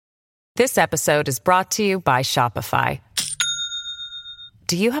This episode is brought to you by Shopify.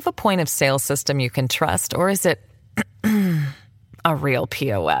 Do you have a point of sale system you can trust, or is it a real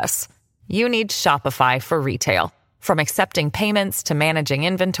POS? You need Shopify for retail. From accepting payments to managing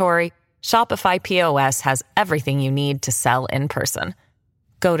inventory, Shopify POS has everything you need to sell in person.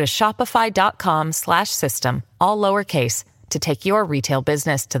 Go to shopify.com/system, all lowercase, to take your retail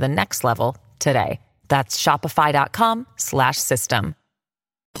business to the next level today. That's shopify.com/system.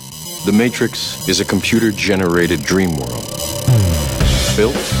 The Matrix is a computer-generated dream world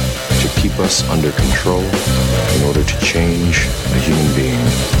built to keep us under control in order to change a human being.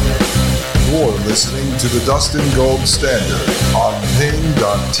 You're listening to the Dustin Gold Standard on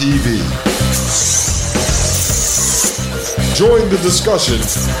Pain.tv. Join the discussion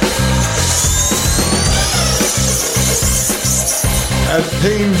at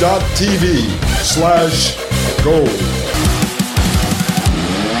Pain.tv/gold.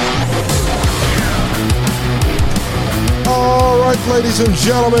 All right, ladies and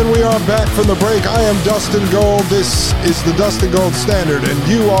gentlemen, we are back from the break. I am Dustin Gold. This is the Dustin Gold Standard, and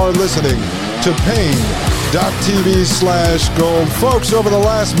you are listening to Pain.tv/gold. Folks, over the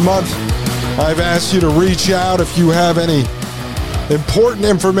last month, I've asked you to reach out if you have any important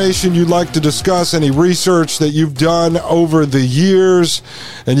information you'd like to discuss, any research that you've done over the years,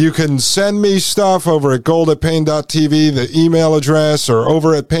 and you can send me stuff over at gold@pain.tv, the email address, or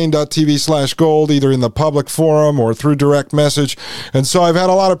over at pain.tv/gold, either in the public forum or through direct message. And so I've had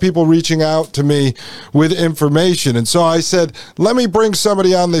a lot of people reaching out to me with information. And so I said, let me bring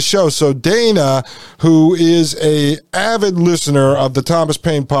somebody on this show. So Dana, who is a avid listener of the Thomas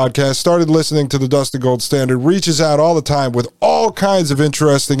Paine podcast, started listening to the Dustin Gold Standard, reaches out all the time with all kinds of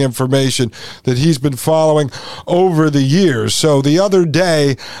interesting information that he's been following over the years. So the other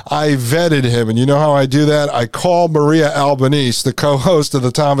day, I vetted him, and you know how I do that? I call Maria Albanese, the co-host of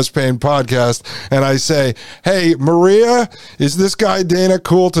the Thomas Paine podcast, and I say, hey, Maria, is this guy Dana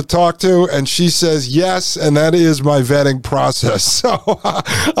cool to talk to? And she says yes, and that is my vetting process. So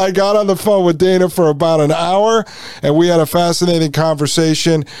I got on the phone with Dana for about an hour, and we had a fascinating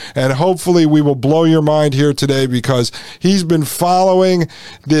conversation, and hopefully we will blow your mind here today, because he's been following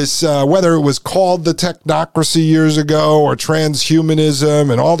this, whether it was called the technocracy years ago or transhumanism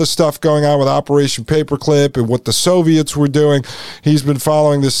and all the stuff going on with Operation Paperclip and what the Soviets were doing. He's been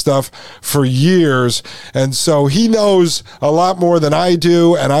following this stuff for years. And so he knows a lot more than I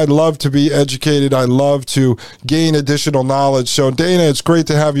do. And I'd love to be educated. I love to gain additional knowledge. So Dana, it's great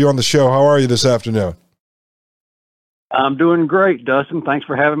to have you on the show. How are you this afternoon? I'm doing great, Dustin. Thanks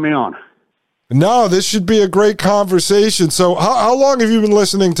for having me on. No, this should be a great conversation. So how long have you been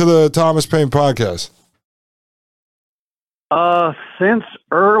listening to the Thomas Paine podcast? Since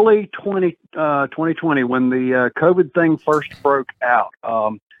early 2020, when the COVID thing first broke out.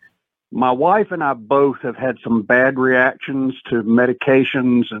 My wife and I both have had some bad reactions to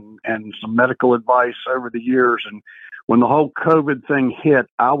medications and some medical advice over the years. And when the whole COVID thing hit,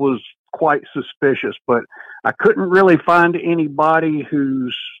 I was quite suspicious, but I couldn't really find anybody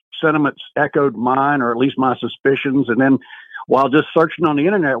whose sentiments echoed mine, or at least my suspicions. And then while just searching on the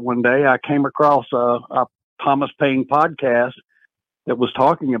internet one day, I came across a Thomas Paine podcast that was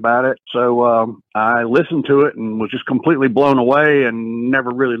talking about it. So I listened to it and was just completely blown away and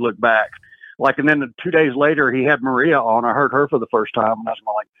never really looked back. And then 2 days later, he had Maria on. I heard her for the first time, and I was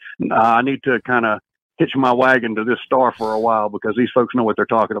like, nah, I need to kind of hitch my wagon to this star for a while, because these folks know what they're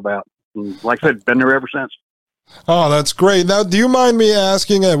talking about. And like I said, been there ever since. Oh, that's great. Now, do you mind me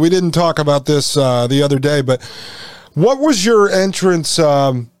asking, we didn't talk about this the other day, but what was your entrance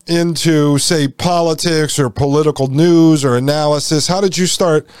into, say, politics or political news or analysis? How did you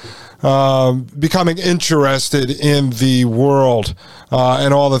start becoming interested in the world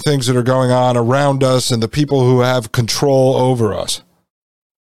and all the things that are going on around us and the people who have control over us?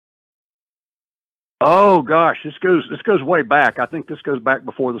 Oh gosh, this goes way back. I think this goes back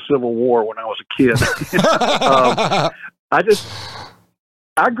before the Civil War, when I was a kid.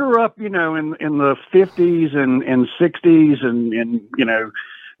 I grew up, in the 50s and 60s, and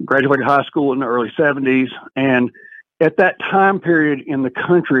graduated high school in the early 70s. And at that time period in the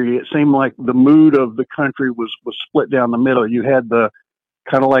country, it seemed like the mood of the country was split down the middle. You had the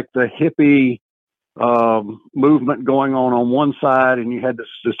kind of like the hippie movement going on one side, and you had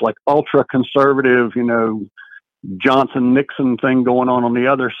this like ultra conservative, Johnson Nixon thing going on the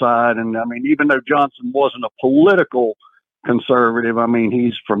other side. And I mean, even though Johnson wasn't a political conservative, I mean,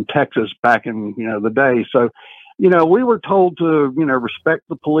 he's from Texas back in, the day. So, we were told to, respect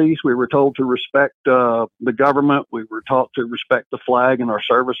the police. We were told to respect the government. We were taught to respect the flag and our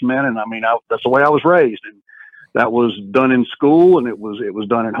servicemen. And I mean, that's the way I was raised. And, that was done in school, and it was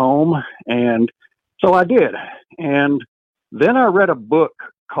done at home. And so I did. And then I read a book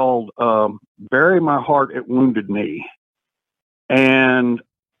called Bury My Heart at Wounded Knee. And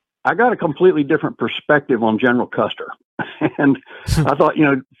I got a completely different perspective on General Custer. And I thought,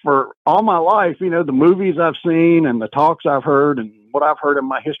 for all my life, the movies I've seen and the talks I've heard and what I've heard in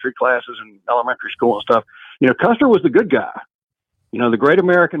my history classes in elementary school and stuff, Custer was the good guy, the great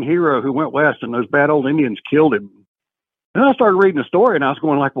American hero who went west and those bad old Indians killed him. And I started reading the story and I was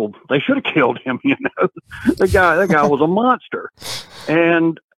going like, well, they should have killed him. That guy was a monster.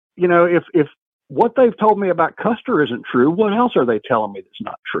 And, if what they've told me about Custer isn't true, what else are they telling me that's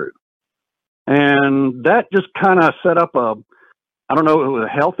not true? And that just kind of set up I don't know, it was a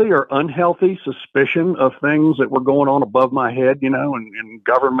healthy or unhealthy suspicion of things that were going on above my head, in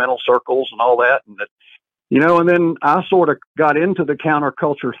governmental circles and all that. And that, and then I sort of got into the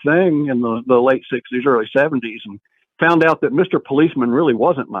counterculture thing in the late 60s, early 70s, and found out that Mr. Policeman really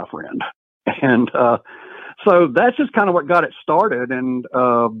wasn't my friend. And so that's just kind of what got it started. And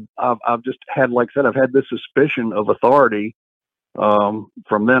I've just had, like I said, I've had this suspicion of authority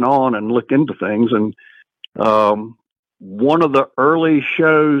from then on and looked into things. And one of the early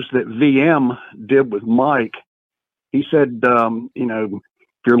shows that VM did with Mike, he said,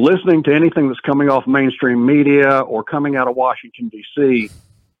 if you're listening to anything that's coming off mainstream media or coming out of Washington, D.C.,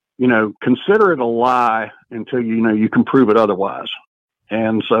 consider it a lie until, you can prove it otherwise.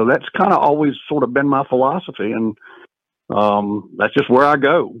 And so that's kind of always sort of been my philosophy. And that's just where I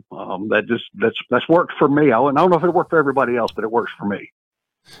go. That's worked for me. I don't know if it worked for everybody else, but it works for me.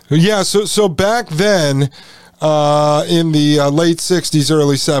 Yeah. So back then, in the late 60s,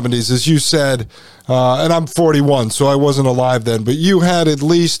 early 70s, as you said, and I'm 41, so I wasn't alive then, but you had at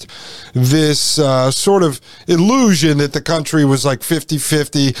least this sort of illusion that the country was like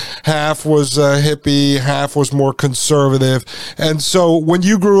 50-50, half was hippie, half was more conservative. And so when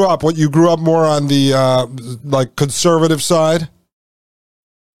you grew up, you grew up more on the like conservative side?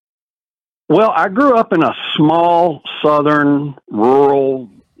 Well, I grew up in a small southern rural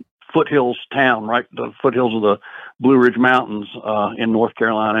foothills town, right? The foothills of the Blue Ridge Mountains in North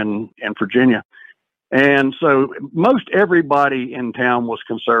Carolina and Virginia. And so most everybody in town was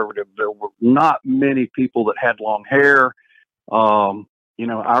conservative. There were not many people that had long hair.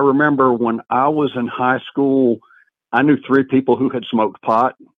 I remember when I was in high school, I knew 3 people who had smoked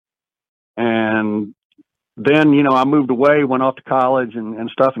pot. And then, I moved away, went off to college and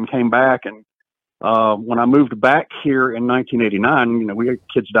stuff and came back. And when I moved back here in 1989, we had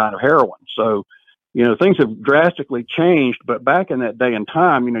kids dying of heroin. So, things have drastically changed. But back in that day and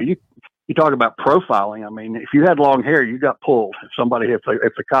time, you talk about profiling. I mean, if you had long hair, you got pulled. If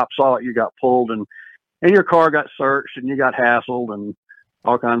the cop saw it, you got pulled, and your car got searched, and you got hassled, and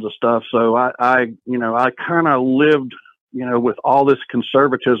all kinds of stuff. So I kind of lived, with all this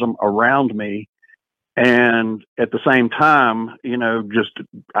conservatism around me. And at the same time,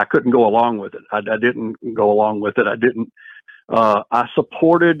 I couldn't go along with it. I didn't go along with it. I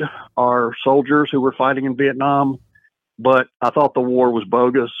supported our soldiers who were fighting in Vietnam, but I thought the war was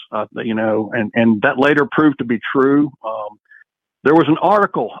bogus, and that later proved to be true. There was an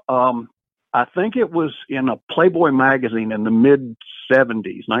article, I think it was in a Playboy magazine in the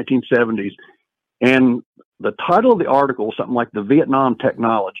mid-70s, 1970s, and the title of the article was something like The Vietnam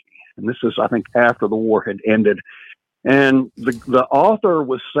Technology. And this is, I think, after the war had ended. And the author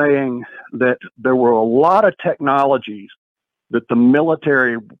was saying that there were a lot of technologies that the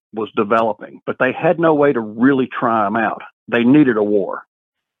military was developing, but they had no way to really try them out. They needed a war.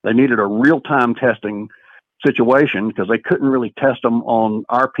 They needed a real-time testing situation because they couldn't really test them on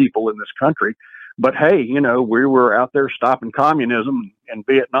our people in this country. But hey, we were out there stopping communism in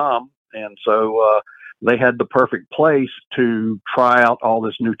Vietnam. And so they had the perfect place to try out all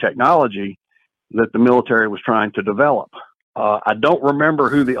this new technology that the military was trying to develop. I don't remember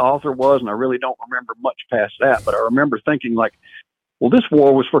who the author was, and I really don't remember much past that, but I remember thinking like, well, this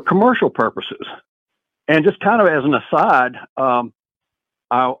war was for commercial purposes. And just kind of as an aside,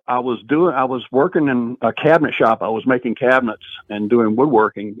 I was working in a cabinet shop. I was making cabinets and doing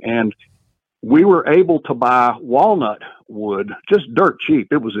woodworking, and we were able to buy walnut wood just dirt cheap.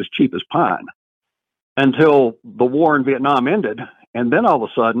 It was as cheap as pine until the war in Vietnam ended. And then all of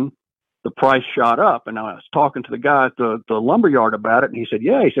a sudden the price shot up. And I was talking to the guy at the lumberyard about it. And he said,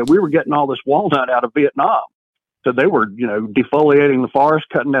 we were getting all this walnut out of Vietnam. So they were, defoliating the forest,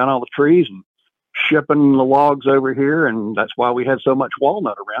 cutting down all the trees and shipping the logs over here. And that's why we had so much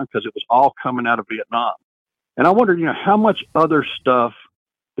walnut around, because it was all coming out of Vietnam. And I wondered, how much other stuff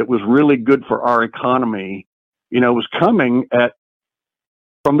that was really good for our economy, was coming at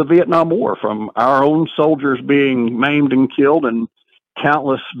from the Vietnam War, from our own soldiers being maimed and killed, and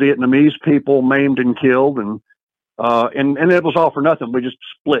countless Vietnamese people maimed and killed, and it was all for nothing. We just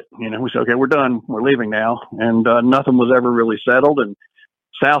split. We said, okay, we're done. We're leaving now, and nothing was ever really settled. And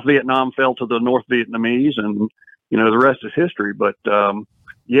South Vietnam fell to the North Vietnamese, and the rest is history. But that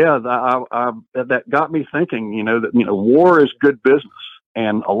got me thinking. That war is good business,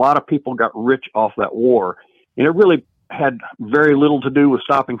 and a lot of people got rich off that war. And it really had very little to do with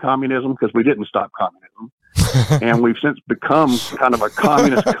stopping communism, because we didn't stop communism, and we've since become kind of a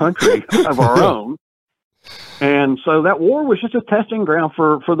communist country of our own. And so that war was just a testing ground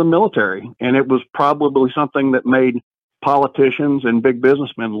for the military, and it was probably something that made politicians and big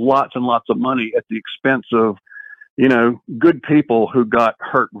businessmen lots and lots of money at the expense of good people who got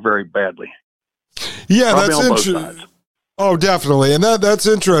hurt very badly. Yeah, probably that's interesting. Oh, definitely. And that's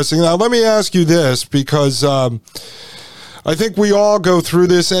interesting. Now, let me ask you this, because I think we all go through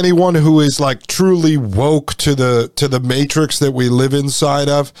this. Anyone who is like truly woke to the matrix that we live inside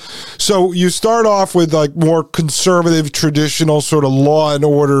of. So you start off with like more conservative, traditional sort of law and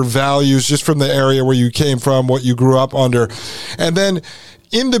order values, just from the area where you came from, what you grew up under. And then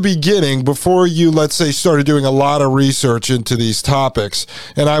in the beginning, before you, let's say, started doing a lot of research into these topics,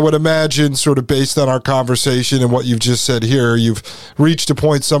 and I would imagine sort of based on our conversation and what you've just said here, you've reached a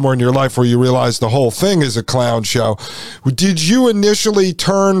point somewhere in your life where you realize the whole thing is a clown show. Did you initially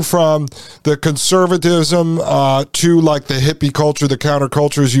turn from the conservatism to like the hippie culture, the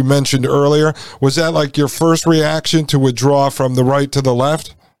counterculture, as you mentioned earlier? Was that like your first reaction to withdraw from the right to the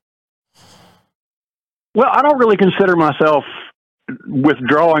left? Well, I don't really consider myself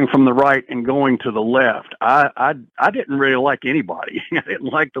withdrawing from the right and going to the left. I didn't really like anybody. I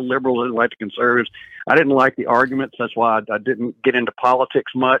didn't like the liberals. I didn't like the conservatives. I didn't like the arguments. That's why I didn't get into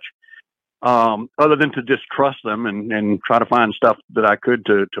politics much, other than to distrust them and try to find stuff that I could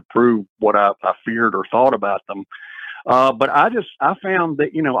to prove what I feared or thought about them. But I found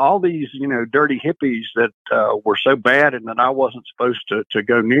that, all these, dirty hippies that were so bad and that I wasn't supposed to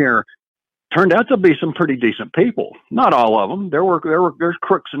go near, turned out to be some pretty decent people. Not all of them. There's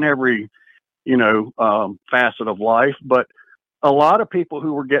crooks in every, facet of life, but a lot of people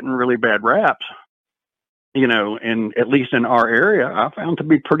who were getting really bad raps, and at least in our area, I found to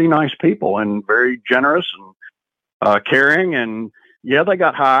be pretty nice people and very generous and caring. And yeah, they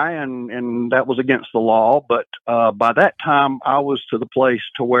got high and that was against the law. But by that time I was to the place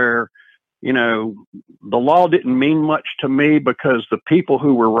to where, the law didn't mean much to me, because the people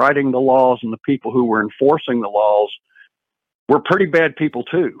who were writing the laws and the people who were enforcing the laws were pretty bad people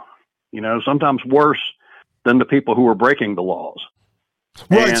too, sometimes worse than the people who were breaking the laws.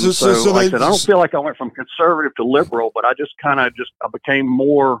 Right. And so like I said, I don't feel like I went from conservative to liberal, but I just I became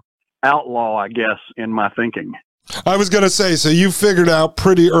more outlaw, I guess, in my thinking. I was going to say, so you figured out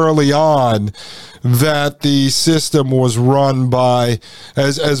pretty early on that the system was run by,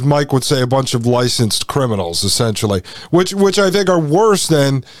 as Mike would say, a bunch of licensed criminals, essentially, which I think are worse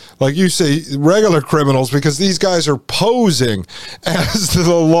than, like you say, regular criminals, because these guys are posing as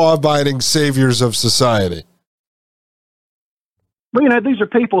the law-abiding saviors of society. Well, these are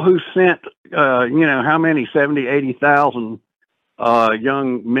people who sent, how many, 70, 80,000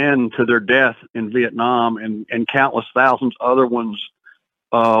 young men to their death in Vietnam, and countless thousands other ones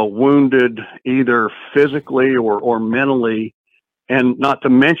wounded either physically or mentally, and not to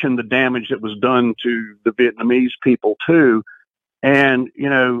mention the damage that was done to the Vietnamese people too. And,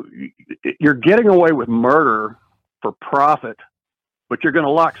 you're getting away with murder for profit, but you're going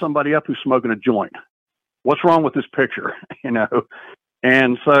to lock somebody up who's smoking a joint. What's wrong with this picture?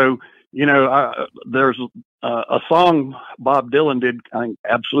 And so, there's a song Bob Dylan did, I think,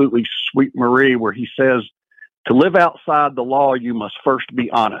 absolutely Sweet Marie, where he says, to live outside the law, you must first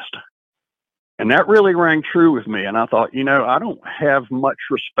be honest. And that really rang true with me. And I thought, I don't have much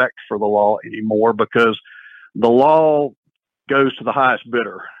respect for the law anymore, because the law goes to the highest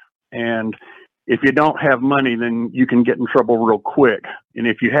bidder. And if you don't have money, then you can get in trouble real quick. And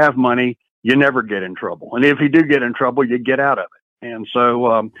if you have money, you never get in trouble. And if you do get in trouble, you get out of it. And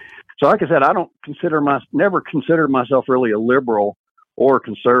so, like I said, I never considered myself really a liberal or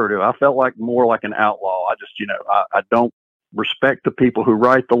conservative. I felt like more like an outlaw. I just, I don't respect the people who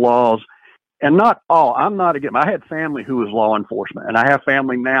write the laws, and not all. I'm not against. I had family who was law enforcement, and I have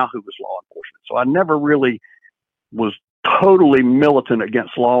family now who was law enforcement. So I never really was totally militant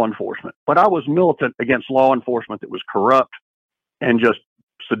against law enforcement, but I was militant against law enforcement that was corrupt and just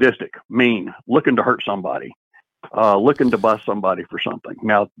sadistic, mean, looking to hurt somebody. Looking to bust somebody for something.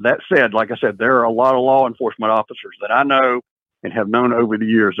 Now, that said, like I said, there are a lot of law enforcement officers that I know and have known over the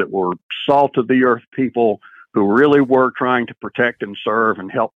years that were salt of the earth people who really were trying to protect and serve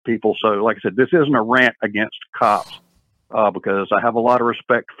and help people. So, like I said, this isn't a rant against cops because I have a lot of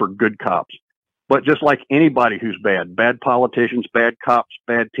respect for good cops. But just like anybody who's bad politicians, bad cops,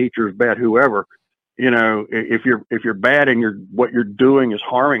 bad teachers, bad whoever, if you're bad and what you're doing is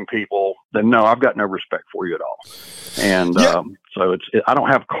harming people, then no, I've got no respect for you at all. And so I don't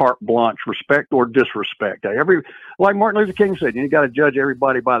have carte blanche respect or disrespect. Like Martin Luther King said, you got to judge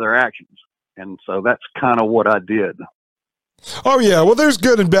everybody by their actions. And so that's kind of what I did. Oh, yeah. Well, there's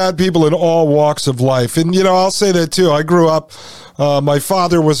good and bad people in all walks of life. And, I'll say that, too. I grew up, my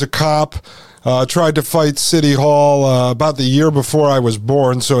father was a cop. Tried to fight City Hall about the year before I was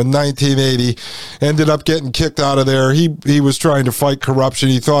born, so in 1980, ended up getting kicked out of there. He was trying to fight corruption.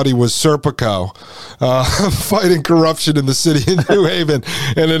 He thought he was Serpico, fighting corruption in the city of New Haven,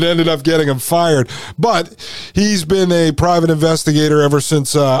 and it ended up getting him fired. But he's been a private investigator ever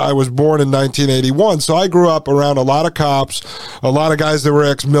since I was born in 1981, so I grew up around a lot of cops, a lot of guys that were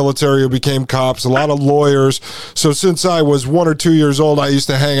ex-military who became cops, a lot of lawyers. So since I was 1 or 2 years old, I used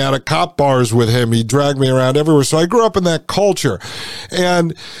to hang out at cop bars with him. He dragged me around everywhere. So I grew up in that culture.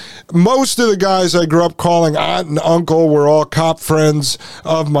 And most of the guys I grew up calling aunt and uncle were all cop friends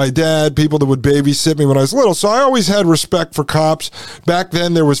of my dad, people that would babysit me when I was little. So I always had respect for cops. Back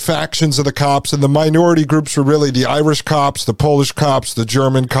then, there was factions of the cops, and the minority groups were really the Irish cops, the Polish cops, the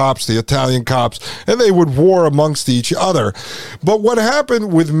German cops, the Italian cops, and they would war amongst each other. But what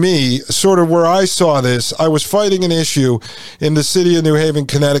happened with me, sort of where I saw this, I was fighting an issue in the city of New Haven,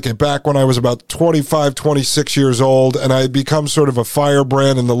 Connecticut, back when I was about 25, 26 years old, and I had become sort of a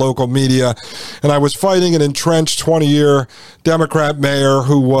firebrand in the local media, and I was fighting an entrenched 20-year Democrat mayor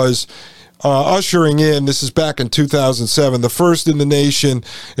who was ushering in, this is back in 2007, the first in the nation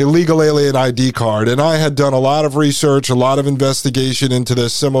illegal alien ID card. And I had done a lot of research, a lot of investigation into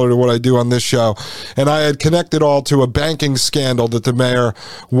this, similar to what I do on this show. And I had connected all to a banking scandal that the mayor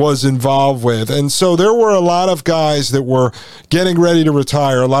was involved with. And so there were a lot of guys that were getting ready to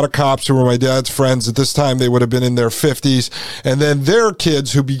retire, a lot of cops who were my dad's friends. At this time, they would have been in their 50s. And then their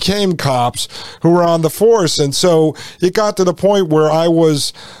kids who became cops who were on the force. And so it got to the point where I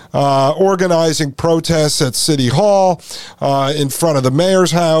was organizing protests at City Hall, in front of the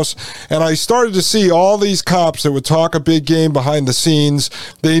mayor's house, and I started to see all these cops that would talk a big game behind the scenes.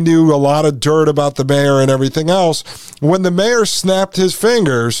 They knew a lot of dirt about the mayor and everything else. When the mayor snapped his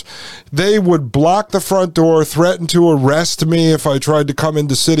fingers, they would block the front door, threaten to arrest me if I tried to come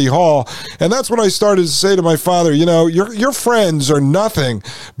into City Hall. And that's when I started to say to my father, your friends are nothing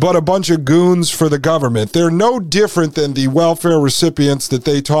but a bunch of goons for the government. They're no different than the welfare recipients that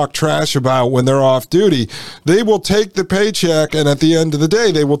they talk trash about when they're off duty. They will take the paycheck, and at the end of the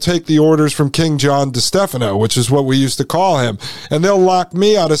day, they will take the orders from King John DeStefano, which is what we used to call him, and they'll lock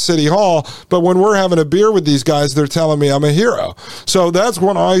me out of City Hall. But when we're having a beer with these guys, they're telling me I'm a hero. So that's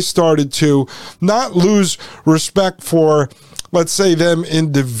when I started to not lose respect for, let's say, them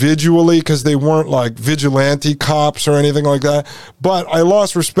individually, because they weren't like vigilante cops or anything like that. But I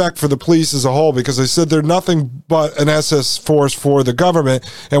lost respect for the police as a whole because I said they're nothing but an SS force for the government.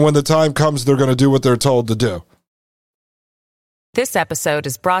 And when the time comes, they're going to do what they're told to do. This episode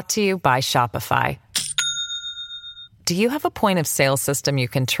is brought to you by Shopify. Do you have a point of sale system you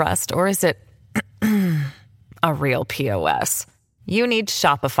can trust, or is it a real POS? You need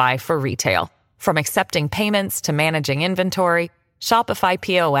Shopify for retail. From accepting payments to managing inventory, Shopify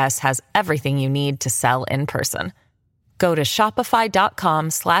POS has everything you need to sell in person. Go to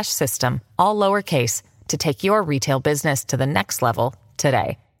shopify.com/system, all lowercase, to take your retail business to the next level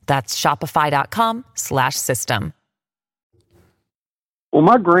today. That's shopify.com/system. Well,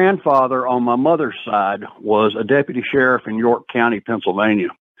 my grandfather on my mother's side was a deputy sheriff in York County, Pennsylvania.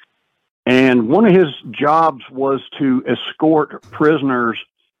 And one of his jobs was to escort prisoners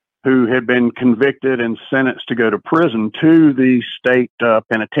who had been convicted and sentenced to go to prison to the state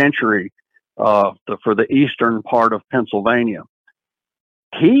penitentiary for the eastern part of Pennsylvania.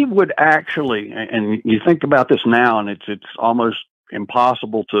 He would actually, and you think about this now, and it's almost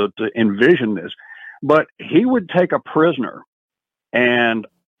impossible to envision this, but he would take a prisoner, and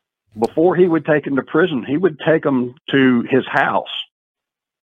before he would take him to prison, he would take them to his house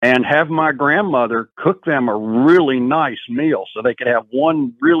and have my grandmother cook them a really nice meal so they could have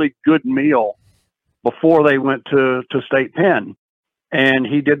one really good meal before they went to state pen. And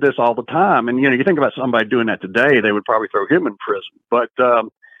he did this all the time. And, you think about somebody doing that today, they would probably throw him in prison. But,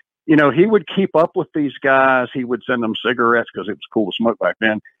 he would keep up with these guys. He would send them cigarettes because it was cool to smoke back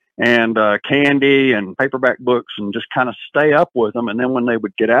then, and candy and paperback books, and just kind of stay up with them. And then when they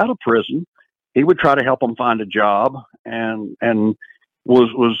would get out of prison, he would try to help them find a job. And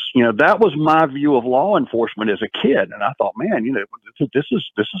that was my view of law enforcement as a kid. And I thought, man, this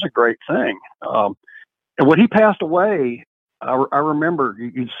is a great thing. And when he passed away, I remember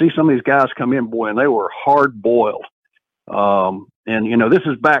you'd see some of these guys come in, boy, and they were hard boiled. And this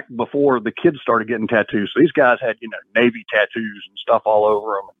is back before the kids started getting tattoos. So these guys had, Navy tattoos and stuff all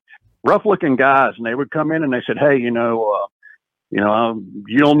over them, rough looking guys. And they would come in and they said, hey, you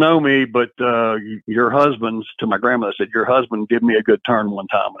don't know me, but your husband's, to my grandmother, said, your husband did me a good turn one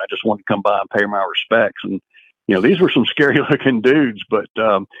time, and I just wanted to come by and pay my respects. And, these were some scary looking dudes, but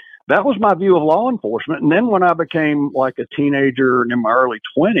that was my view of law enforcement. And then when I became like a teenager and in my early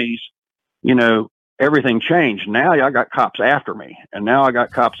 20s, everything changed. Now I got cops after me, and now I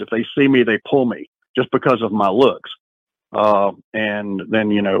got cops, if they see me, they pull me just because of my looks. And then,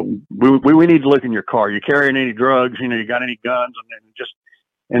 we need to look in your car. You carrying any drugs? You got any guns?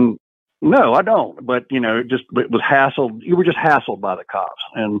 And no, I don't. But, it was hassled. You were just hassled by the cops.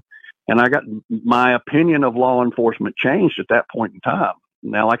 And I got my opinion of law enforcement changed at that point in time.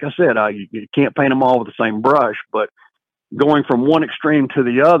 Now, like I said, you can't paint them all with the same brush, but going from one extreme to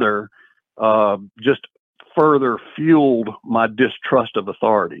the other, just further fueled my distrust of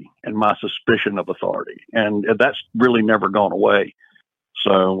authority and my suspicion of authority. And that's really never gone away.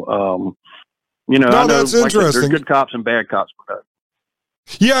 So, I know that's interesting. There's good cops and bad cops.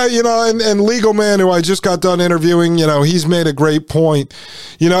 Yeah, and Legal Man, who I just got done interviewing, he's made a great point,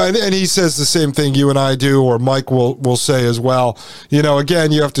 and he says the same thing you and I do, or Mike will say as well.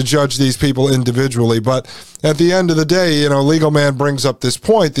 Again, you have to judge these people individually, but at the end of the day, Legal Man brings up this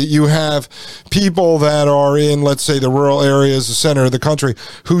point that you have people that are in, let's say, the rural areas, the center of the country,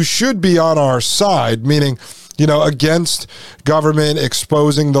 who should be on our side, meaning, against government,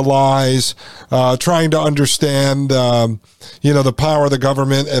 exposing the lies, trying to understand, the power the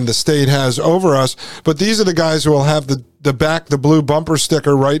government and the state has over us. But these are the guys who will have the blue bumper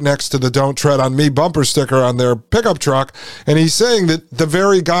sticker right next to the "Don't Tread on Me" bumper sticker on their pickup truck. And he's saying that the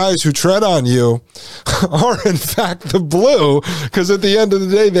very guys who tread on you are in fact the blue, because at the end of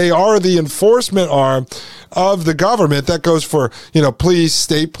the day, they are the enforcement arm of the government. That goes for, police,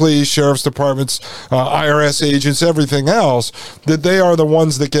 state police, sheriff's departments, IRS agents, everything else, that they are the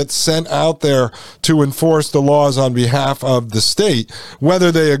ones that get sent out there to enforce the laws on behalf of the state.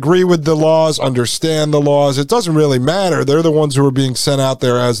 Whether they agree with the laws, understand the laws, it doesn't really matter. They're the ones who are being sent out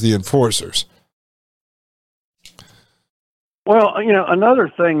there as the enforcers. Well, another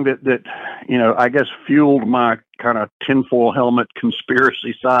thing that I guess fueled my kind of tinfoil helmet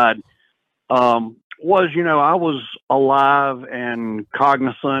conspiracy side, was, I was alive and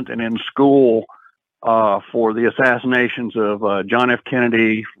cognizant and in school for the assassinations of John F.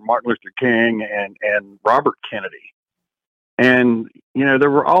 Kennedy, Martin Luther King, and Robert Kennedy. And,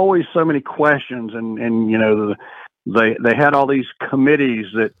 there were always so many questions, and they had all these committees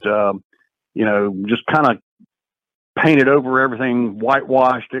that, just kind of painted over everything,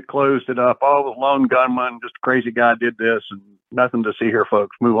 whitewashed it, closed it up. Oh, it was lone gunman, just a crazy guy did this, and nothing to see here,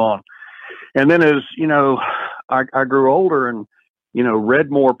 folks, move on. And then as, I grew older and, read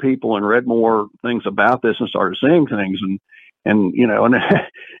more people and read more things about this and started seeing things. And then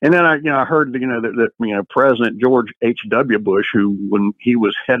I heard, that President George H.W. Bush, who, when he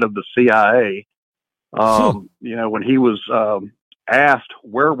was head of the CIA, when he was asked,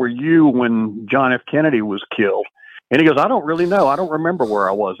 where were you when John F. Kennedy was killed? And he goes, I don't really know. I don't remember where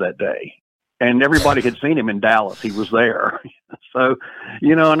I was that day. And everybody had seen him in Dallas. He was there. So,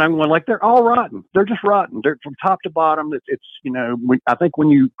 and I'm going, like, they're all rotten. They're just rotten. They're from top to bottom. I think when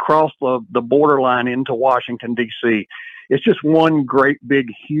you cross the borderline into Washington, D.C., it's just one great,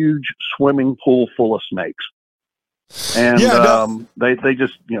 big, huge swimming pool full of snakes. And they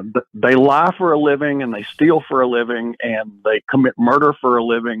just, they lie for a living, and they steal for a living, and they commit murder for a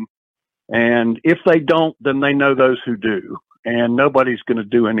living. And if they don't, then they know those who do. And nobody's going to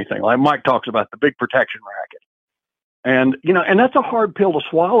do anything. Like Mike talks about the big protection racket. And, and that's a hard pill to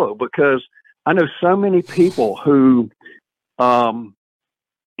swallow, because I know so many people who,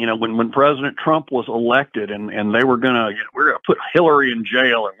 when President Trump was elected and they were going to, we're going to put Hillary in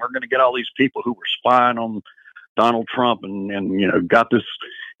jail, and we're going to get all these people who were spying on Donald Trump and got this,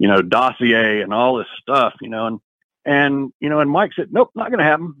 dossier and all this stuff, and Mike said, nope, not going to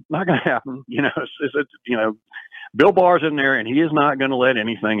happen. Not going to happen. Bill Barr's in there, and he is not going to let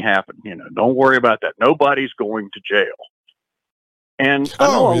anything happen. Don't worry about that. Nobody's going to jail. And I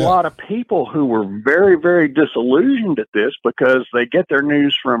know a lot of people who were very, very disillusioned at this, because they get their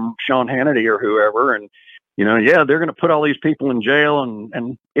news from Sean Hannity or whoever, and, they're going to put all these people in jail,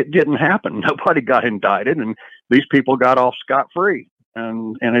 and it didn't happen. Nobody got indicted, and these people got off scot-free.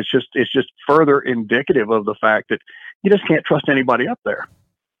 and it's just further indicative of the fact that you just can't trust anybody up there.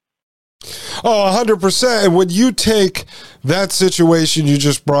 Oh, 100%. And when you take that situation you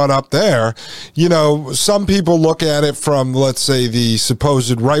just brought up there, you know, some people look at it from, let's say, the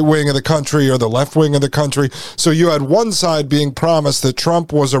supposed right wing of the country or the left wing of the country. So you had one side being promised that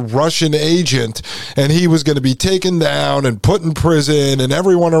Trump was a Russian agent and he was going to be taken down and put in prison, and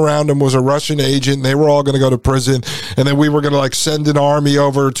everyone around him was a Russian agent and they were all going to go to prison. And then we were going to like send an army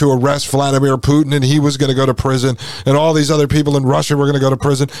over to arrest Vladimir Putin and he was going to go to prison, and all these other people in Russia were going to go to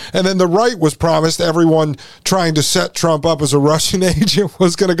prison. And then the right was promised everyone trying to set Trump up as a Russian agent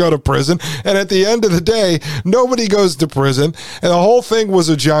was going to go to prison. And at the end of the day, nobody goes to prison. And the whole thing was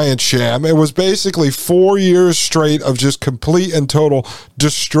a giant sham. It was basically 4 years straight of just complete and total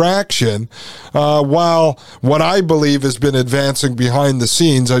distraction, while what I believe has been advancing behind the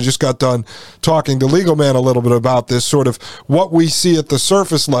scenes. I just got done talking to Legal Man a little bit about this, sort of what we see at the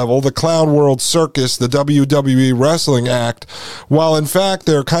surface level, the clown world circus, the WWE wrestling act, while in fact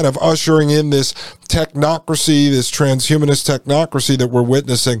they're kind of ushering in this technocracy, this transhumanist technocracy that we're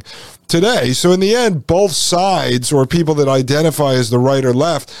witnessing today. So in the end, both sides, or people that identify as the right or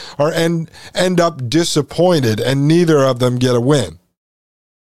left, are end up disappointed, and neither of them get a win.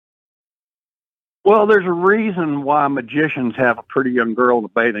 Well, there's a reason why magicians have a pretty young girl in a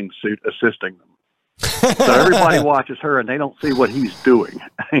bathing suit assisting them. So everybody watches her and they don't see what he's doing,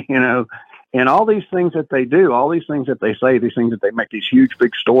 you know. And all these things that they do, all these things that they say, these things that they make these huge,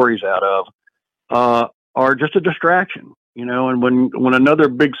 big stories out of, are just a distraction, you know. And when another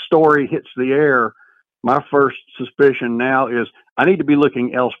big story hits the air, my first suspicion now is I need to be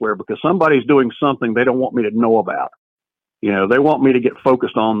looking elsewhere, because somebody's doing something they don't want me to know about. You know, they want me to get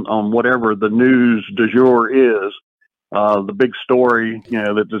focused on whatever the news du jour is, the big story, you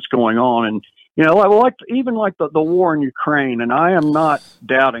know, that's going on. And, you know, like the war in Ukraine, and I am not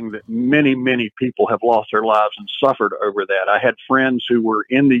doubting that many, many people have lost their lives and suffered over that. I had friends who were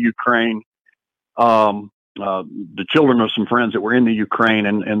in the Ukraine, the children of some friends that were in the Ukraine,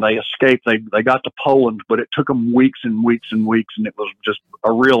 and they escaped. They got to Poland, but it took them weeks and weeks and weeks, and it was just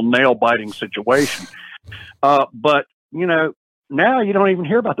a real nail-biting situation. But, you know, now you don't even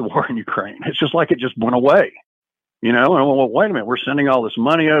hear about the war in Ukraine. It's just like it just went away. You know, and well, wait a minute, we're sending all this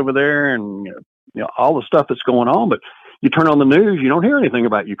money over there, and you know all the stuff that's going on, but you turn on the news, you don't hear anything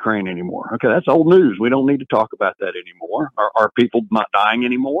about Ukraine anymore. Okay, that's old news. We don't need to talk about that anymore. Are people not dying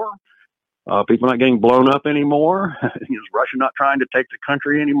anymore? People not getting blown up anymore? Is Russia not trying to take the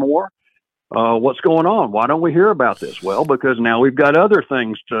country anymore? What's going on? Why don't we hear about this? Well, because now we've got other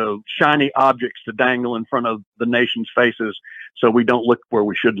things, shiny objects to dangle in front of the nation's faces, so we don't look where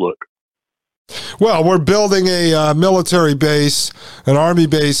we should look. Well, we're building a military base, an army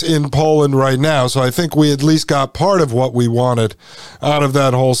base in Poland right now, so I think we at least got part of what we wanted out of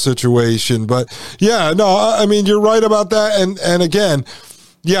that whole situation. But yeah, no, I mean, you're right about that. And again,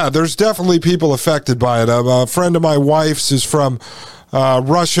 yeah, there's definitely people affected by it. A friend of my wife's is from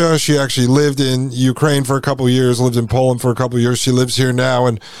Russia. She actually lived in Ukraine for a couple of years, lived in Poland for a couple of years. She lives here now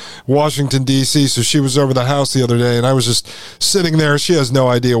in Washington, D.C., so she was over the house the other day, and I was just sitting there. She has no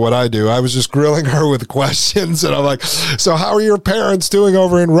idea what I do. I was just grilling her with questions, and I'm like, so how are your parents doing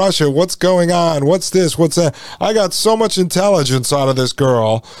over in Russia? What's going on? What's this? What's that? I got so much intelligence out of this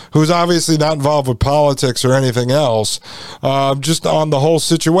girl, who's obviously not involved with politics or anything else, just on the whole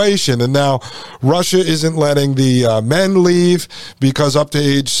situation. And now Russia isn't letting the men leave, because up to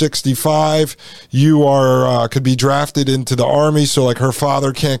age 65, you are could be drafted into the army. So like her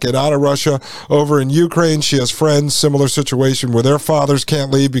father can't get out of Russia. Over in Ukraine, she has friends, similar situation, where their fathers can't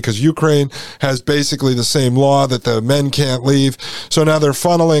leave because Ukraine has basically the same law that the men can't leave. So now they're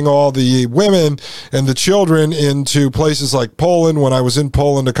funneling all the women and the children into places like Poland. When I was in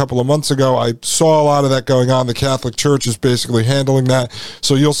Poland a couple of months ago, I saw a lot of that going on. The Catholic Church is basically handling that.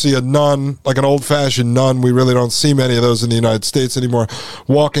 So you'll see a nun, like an old-fashioned nun. We really don't see many of those in the United States anymore,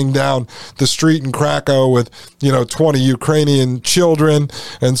 walking down the street in Krakow with, 20 Ukrainian children.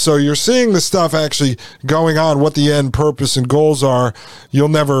 And so you're seeing the stuff actually going on. What the end purpose and goals are, you'll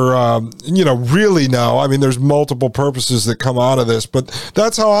never, really know. I mean, there's multiple purposes that come out of this, but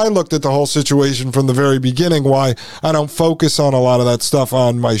that's how I looked at the whole situation from the very beginning, why I don't focus on a lot of that stuff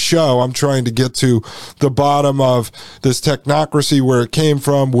on my show. I'm trying to get to the bottom of this technocracy, where it came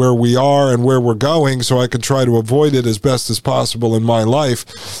from, where we are, and where we're going, so I can try to avoid it as best as possible in my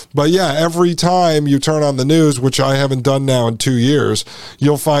life. But yeah, every time you turn on the news, which I haven't done now in 2 years,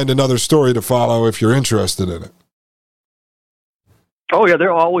 you'll find another story to follow if you're interested in it. Oh yeah,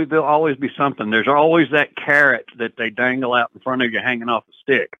 there'll always be something. There's always that carrot that they dangle out in front of you hanging off a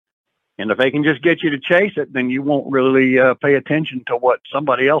stick. And if they can just get you to chase it, then you won't really pay attention to what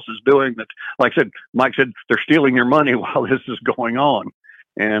somebody else is doing. That, like I said, Mike said, they're stealing your money while this is going on.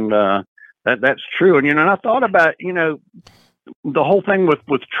 And that's true. And, and I thought about, the whole thing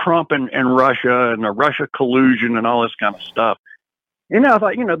with Trump and Russia and the Russia collusion and all this kind of stuff. I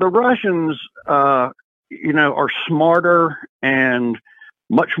thought, the Russians, are smarter and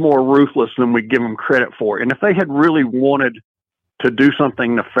much more ruthless than we give them credit for. And if they had really wanted to do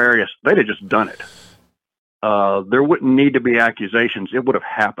something nefarious, they'd have just done it. There wouldn't need to be accusations. It would have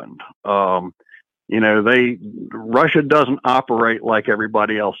happened. Russia doesn't operate like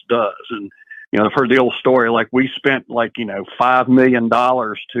everybody else does. And, I've heard the old story, like we spent $5 million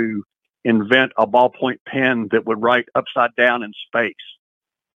to invent a ballpoint pen that would write upside down in space.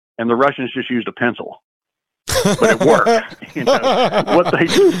 And the Russians just used a pencil. But it works. What they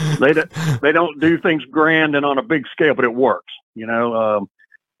do, they don't do things grand and on a big scale, but it works.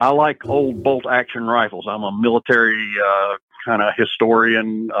 I like old bolt action rifles. I'm a military kind of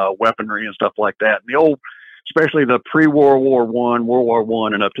historian, weaponry and stuff like that. And the old, especially the pre-World War World War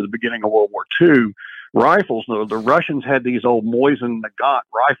I, and up to the beginning of World War II rifles. The Russians had these old Mosin-Nagant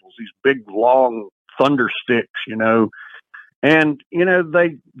rifles, these big long thunder sticks, and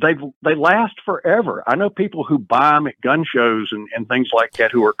they last forever. I know people who buy them at gun shows and things like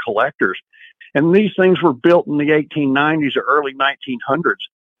that who are collectors. And these things were built in the 1890s or early 1900s,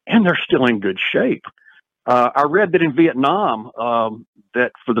 and they're still in good shape. I read that in Vietnam,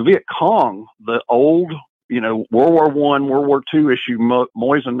 that for the Viet Cong, the old, World War I, World War II issue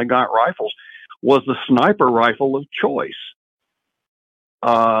Mosin-Nagant rifles was the sniper rifle of choice.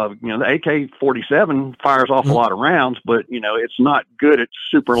 The AK-47 fires off a lot of rounds, but, it's not good at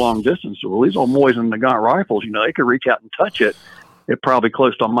super long distance. Well, these old Mosin-Nagant rifles, they could reach out and touch it at probably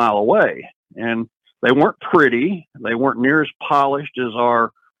close to a mile away. And they weren't pretty. They weren't near as polished as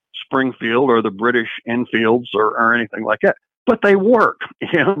our Springfield or the British Enfields or anything like that, but they work.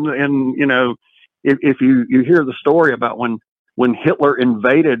 And if you hear the story about when Hitler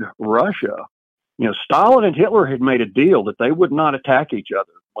invaded Russia, Stalin and Hitler had made a deal that they would not attack each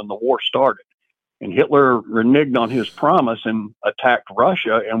other when the war started. And Hitler reneged on his promise and attacked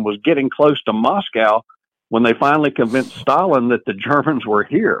Russia and was getting close to Moscow when they finally convinced Stalin that the Germans were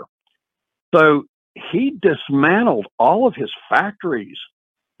here. So he dismantled all of his factories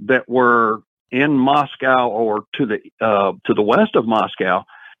that were in Moscow or to the west of Moscow,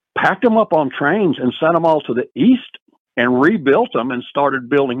 packed them up on trains and sent them all to the east and rebuilt them and started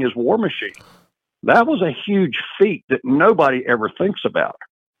building his war machine. That was a huge feat that nobody ever thinks about.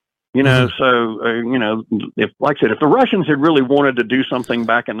 So, if, like I said, if the Russians had really wanted to do something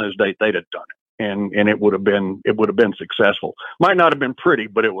back in those days, they'd have done it. And it would have been successful. Might not have been pretty,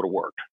 but it would have worked.